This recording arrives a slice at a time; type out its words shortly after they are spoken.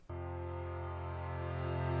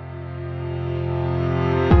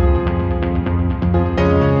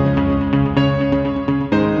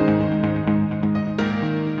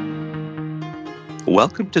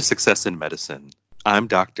Welcome to Success in Medicine. I'm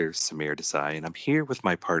Dr. Samir Desai, and I'm here with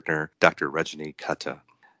my partner, Dr. Rajani Kutta.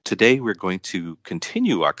 Today, we're going to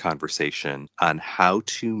continue our conversation on how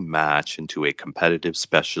to match into a competitive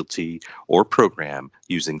specialty or program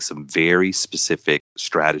using some very specific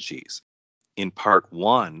strategies. In part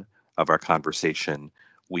one of our conversation,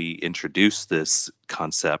 we introduced this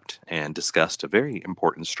concept and discussed a very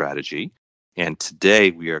important strategy. And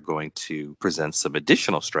today we are going to present some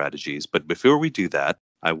additional strategies. But before we do that,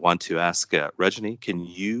 I want to ask Rajani, can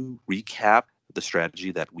you recap the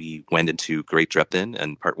strategy that we went into great depth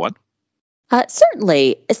in part one?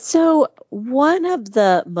 Certainly. So, one of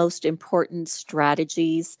the most important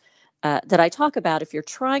strategies that I talk about if you're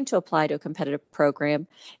trying to apply to a competitive program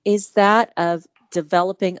is that of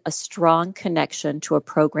developing a strong connection to a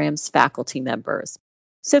program's faculty members.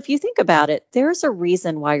 So, if you think about it, there's a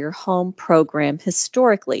reason why your home program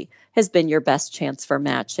historically has been your best chance for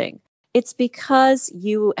matching. It's because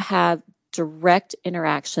you have direct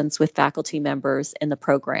interactions with faculty members in the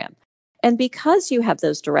program. And because you have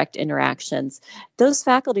those direct interactions, those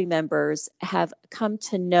faculty members have come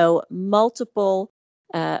to know multiple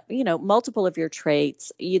of your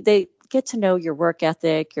traits. They get to know your work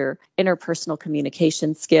ethic, your interpersonal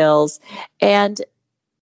communication skills. And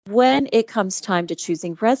when it comes time to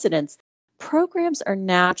choosing residents, programs are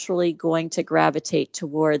naturally going to gravitate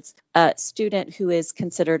towards a student who is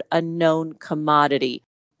considered a known commodity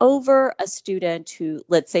over a student who,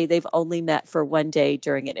 let's say, they've only met for one day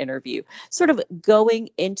during an interview. Sort of going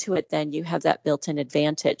into it, then you have that built in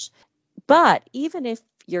advantage. But even if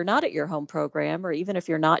you're not at your home program, or even if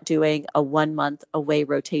you're not doing a 1 month away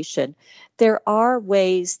rotation, there are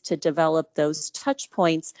ways to develop those touch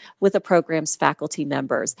points with a program's faculty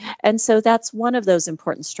members. And so that's one of those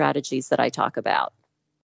important strategies that I talk about.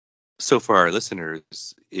 So, for our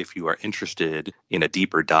listeners, if you are interested in a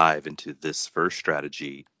deeper dive into this first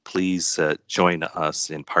strategy, please join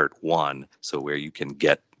us in part one, so where you can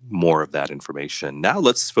get more of that information. Now,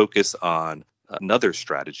 let's focus on another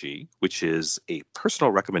strategy, which is a personal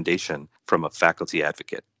recommendation from a faculty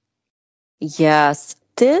advocate. Yes,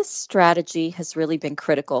 this strategy has really been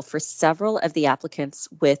critical for several of the applicants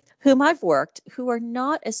with whom I've worked who are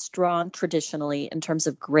not as strong traditionally in terms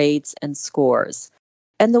of grades and scores.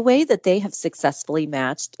 And the way that they have successfully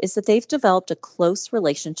matched is that they've developed a close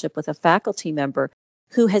relationship with a faculty member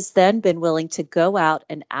who has then been willing to go out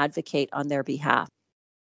and advocate on their behalf.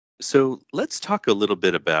 So, let's talk a little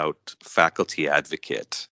bit about faculty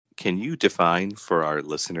advocate. Can you define for our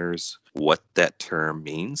listeners what that term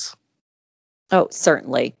means? Oh,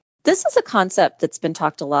 certainly. This is a concept that's been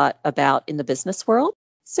talked a lot about in the business world.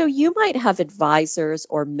 So you might have advisors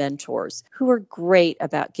or mentors who are great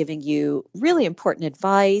about giving you really important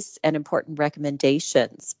advice and important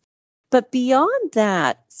recommendations. But beyond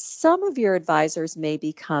that, some of your advisors may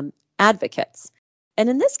become advocates. And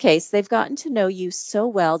in this case, they've gotten to know you so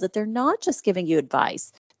well that they're not just giving you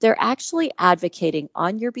advice, they're actually advocating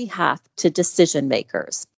on your behalf to decision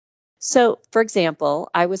makers. So, for example,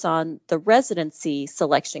 I was on the residency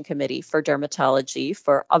selection committee for dermatology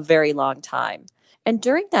for a very long time. And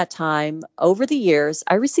during that time, over the years,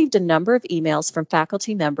 I received a number of emails from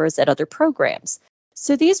faculty members at other programs.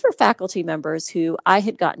 So these were faculty members who I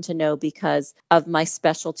had gotten to know because of my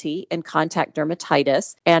specialty in contact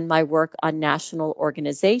dermatitis and my work on national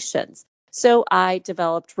organizations. So I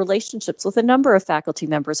developed relationships with a number of faculty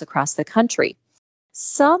members across the country.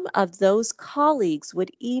 Some of those colleagues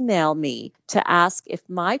would email me to ask if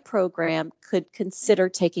my program could consider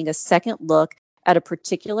taking a second look at a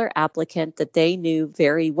particular applicant that they knew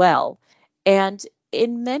very well. And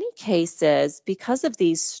in many cases, because of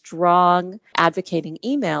these strong advocating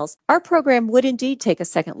emails, our program would indeed take a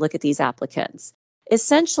second look at these applicants.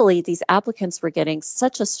 Essentially, these applicants were getting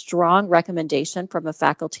such a strong recommendation from a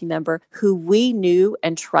faculty member who we knew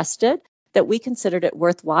and trusted that we considered it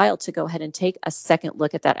worthwhile to go ahead and take a second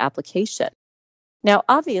look at that application. Now,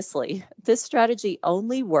 obviously, this strategy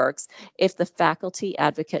only works if the faculty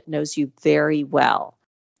advocate knows you very well.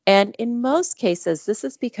 And in most cases, this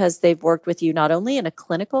is because they've worked with you not only in a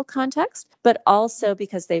clinical context, but also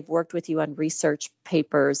because they've worked with you on research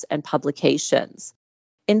papers and publications.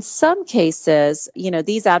 In some cases,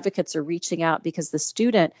 these advocates are reaching out because the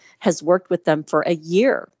student has worked with them for a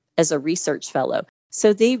year as a research fellow.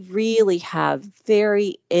 So they really have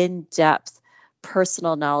very in-depth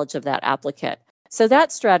personal knowledge of that applicant. So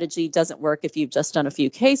that strategy doesn't work if you've just done a few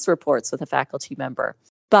case reports with a faculty member.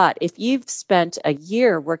 But if you've spent a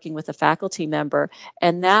year working with a faculty member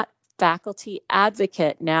and that faculty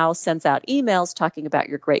advocate now sends out emails talking about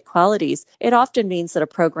your great qualities, it often means that a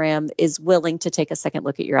program is willing to take a second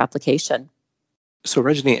look at your application. So,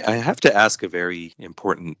 Rajni, I have to ask a very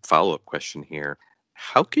important follow-up question here.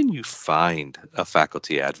 How can you find a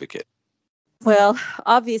faculty advocate? Well,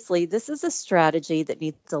 obviously, this is a strategy that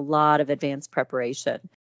needs a lot of advanced preparation.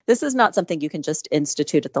 This is not something you can just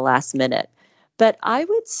institute at the last minute. But I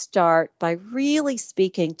would start by really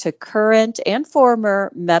speaking to current and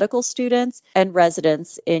former medical students and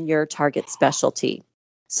residents in your target specialty.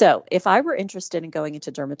 So, if I were interested in going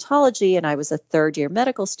into dermatology and I was a third year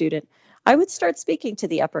medical student, I would start speaking to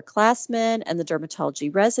the upperclassmen and the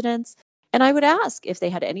dermatology residents. And I would ask if they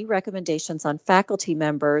had any recommendations on faculty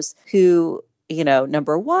members who,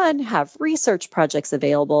 number one, have research projects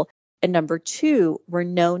available, and number two, were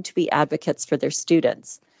known to be advocates for their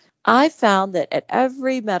students. I found that at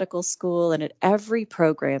every medical school and at every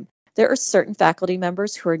program, there are certain faculty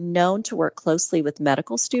members who are known to work closely with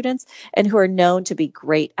medical students and who are known to be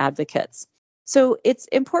great advocates. So it's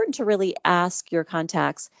important to really ask your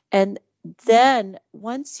contacts. And then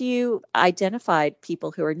once you identified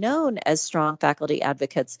people who are known as strong faculty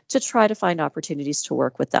advocates, to try to find opportunities to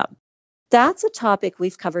work with them. That's a topic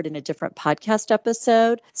we've covered in a different podcast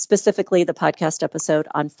episode, specifically the podcast episode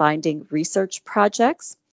on finding research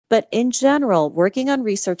projects. But in general, working on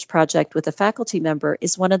research project with a faculty member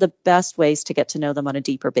is one of the best ways to get to know them on a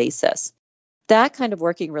deeper basis. That kind of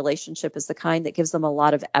working relationship is the kind that gives them a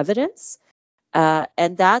lot of evidence.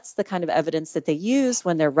 And that's the kind of evidence that they use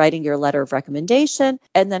when they're writing your letter of recommendation,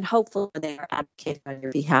 and then hopefully when they are advocating on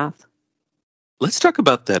your behalf. Let's talk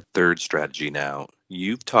about that third strategy now.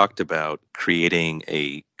 You've talked about creating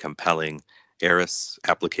a compelling ERAS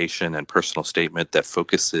application and personal statement that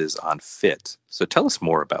focuses on fit. So tell us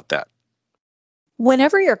more about that.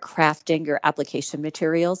 Whenever you're crafting your application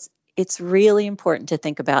materials, it's really important to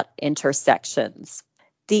think about intersections.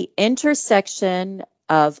 The intersection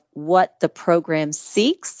of what the program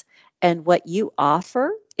seeks and what you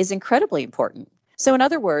offer is incredibly important. So, in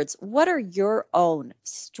other words, what are your own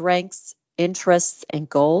strengths, interests, and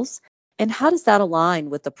goals? And how does that align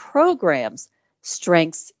with the program's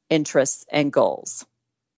strengths, interests, and goals?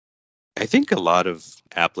 I think a lot of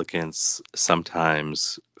applicants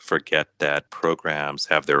sometimes forget that programs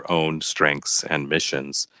have their own strengths and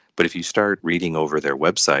missions. But if you start reading over their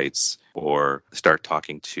websites or start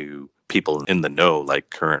talking to people in the know, like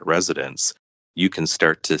current residents, you can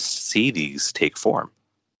start to see these take form.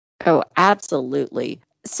 Oh, absolutely.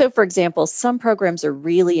 So, for example, some programs are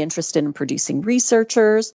really interested in producing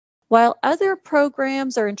researchers, while other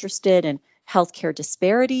programs are interested in healthcare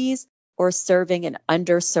disparities or serving an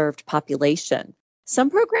underserved population. Some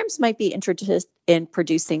programs might be interested in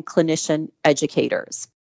producing clinician educators.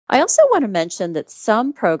 I also want to mention that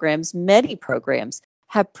some programs, many programs,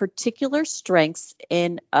 have particular strengths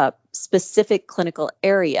in a specific clinical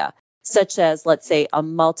area, such as, let's say, a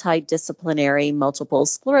multidisciplinary multiple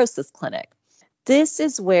sclerosis clinic. This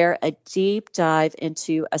is where a deep dive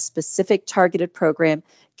into a specific targeted program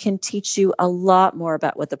can teach you a lot more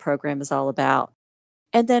about what the program is all about.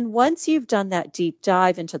 And then once you've done that deep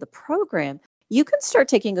dive into the program, you can start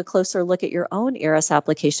taking a closer look at your own ERAS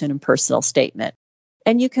application and personal statement.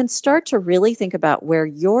 And you can start to really think about where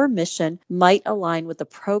your mission might align with the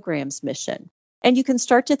program's mission. And you can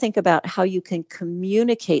start to think about how you can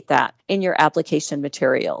communicate that in your application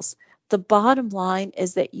materials. The bottom line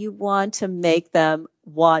is that you want to make them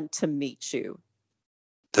want to meet you.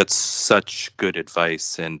 That's such good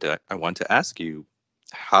advice. And I want to ask you,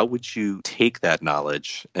 how would you take that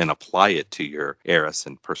knowledge and apply it to your ERAS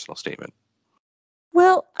and personal statement?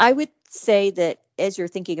 Well, I would say that as you're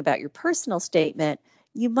thinking about your personal statement,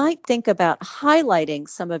 you might think about highlighting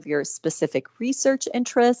some of your specific research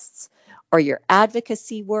interests or your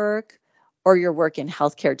advocacy work or your work in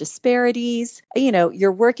healthcare disparities,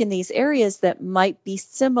 your work in these areas that might be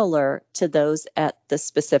similar to those at the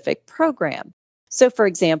specific program. So, for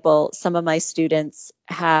example, some of my students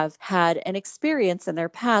have had an experience in their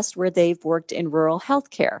past where they've worked in rural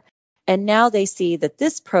healthcare. And now they see that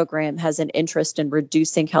this program has an interest in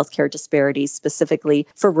reducing healthcare disparities specifically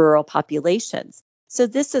for rural populations. So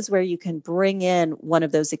this is where you can bring in one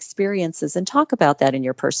of those experiences and talk about that in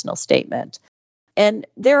your personal statement. And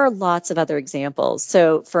there are lots of other examples.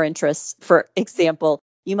 So for example,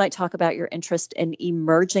 you might talk about your interest in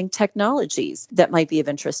emerging technologies that might be of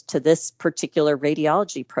interest to this particular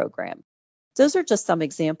radiology program. Those are just some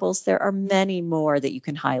examples. There are many more that you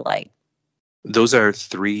can highlight. Those are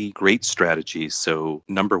three great strategies. So,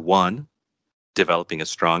 number one, developing a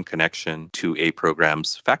strong connection to a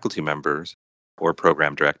program's faculty members or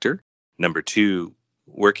program director. Number two,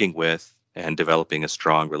 working with and developing a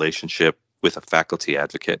strong relationship with a faculty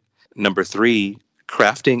advocate. Number three,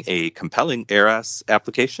 crafting a compelling ARAS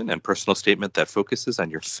application and personal statement that focuses on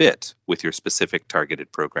your fit with your specific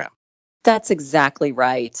targeted program. That's exactly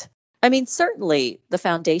right. I mean, certainly the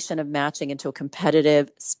foundation of matching into a competitive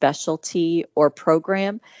specialty or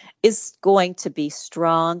program is going to be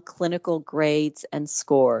strong clinical grades and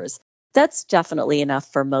scores. That's definitely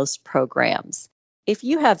enough for most programs. If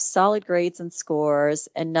you have solid grades and scores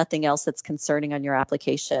and nothing else that's concerning on your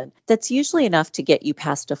application, that's usually enough to get you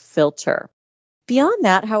past a filter. Beyond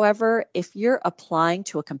that, however, if you're applying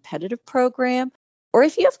to a competitive program, or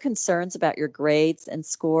if you have concerns about your grades and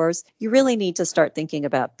scores, you really need to start thinking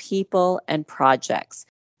about people and projects.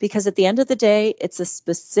 Because at the end of the day, it's a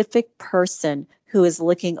specific person who is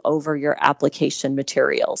looking over your application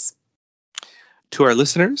materials. To our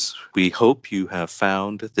listeners, we hope you have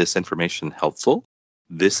found this information helpful.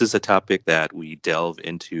 This is a topic that we delve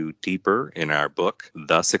into deeper in our book,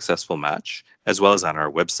 The Successful Match, as well as on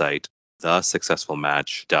our website,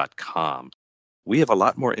 thesuccessfulmatch.com. We have a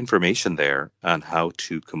lot more information there on how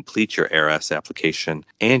to complete your ARAS application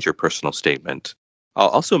and your personal statement. I'll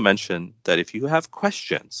also mention that if you have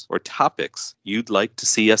questions or topics you'd like to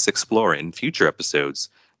see us explore in future episodes,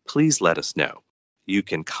 please let us know. You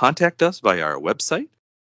can contact us via our website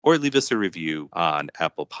or leave us a review on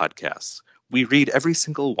Apple Podcasts. We read every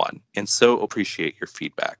single one and so appreciate your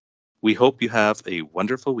feedback. We hope you have a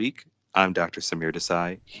wonderful week. I'm Dr. Samir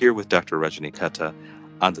Desai, here with Dr. Rajani Kutta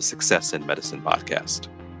on the Success in Medicine podcast.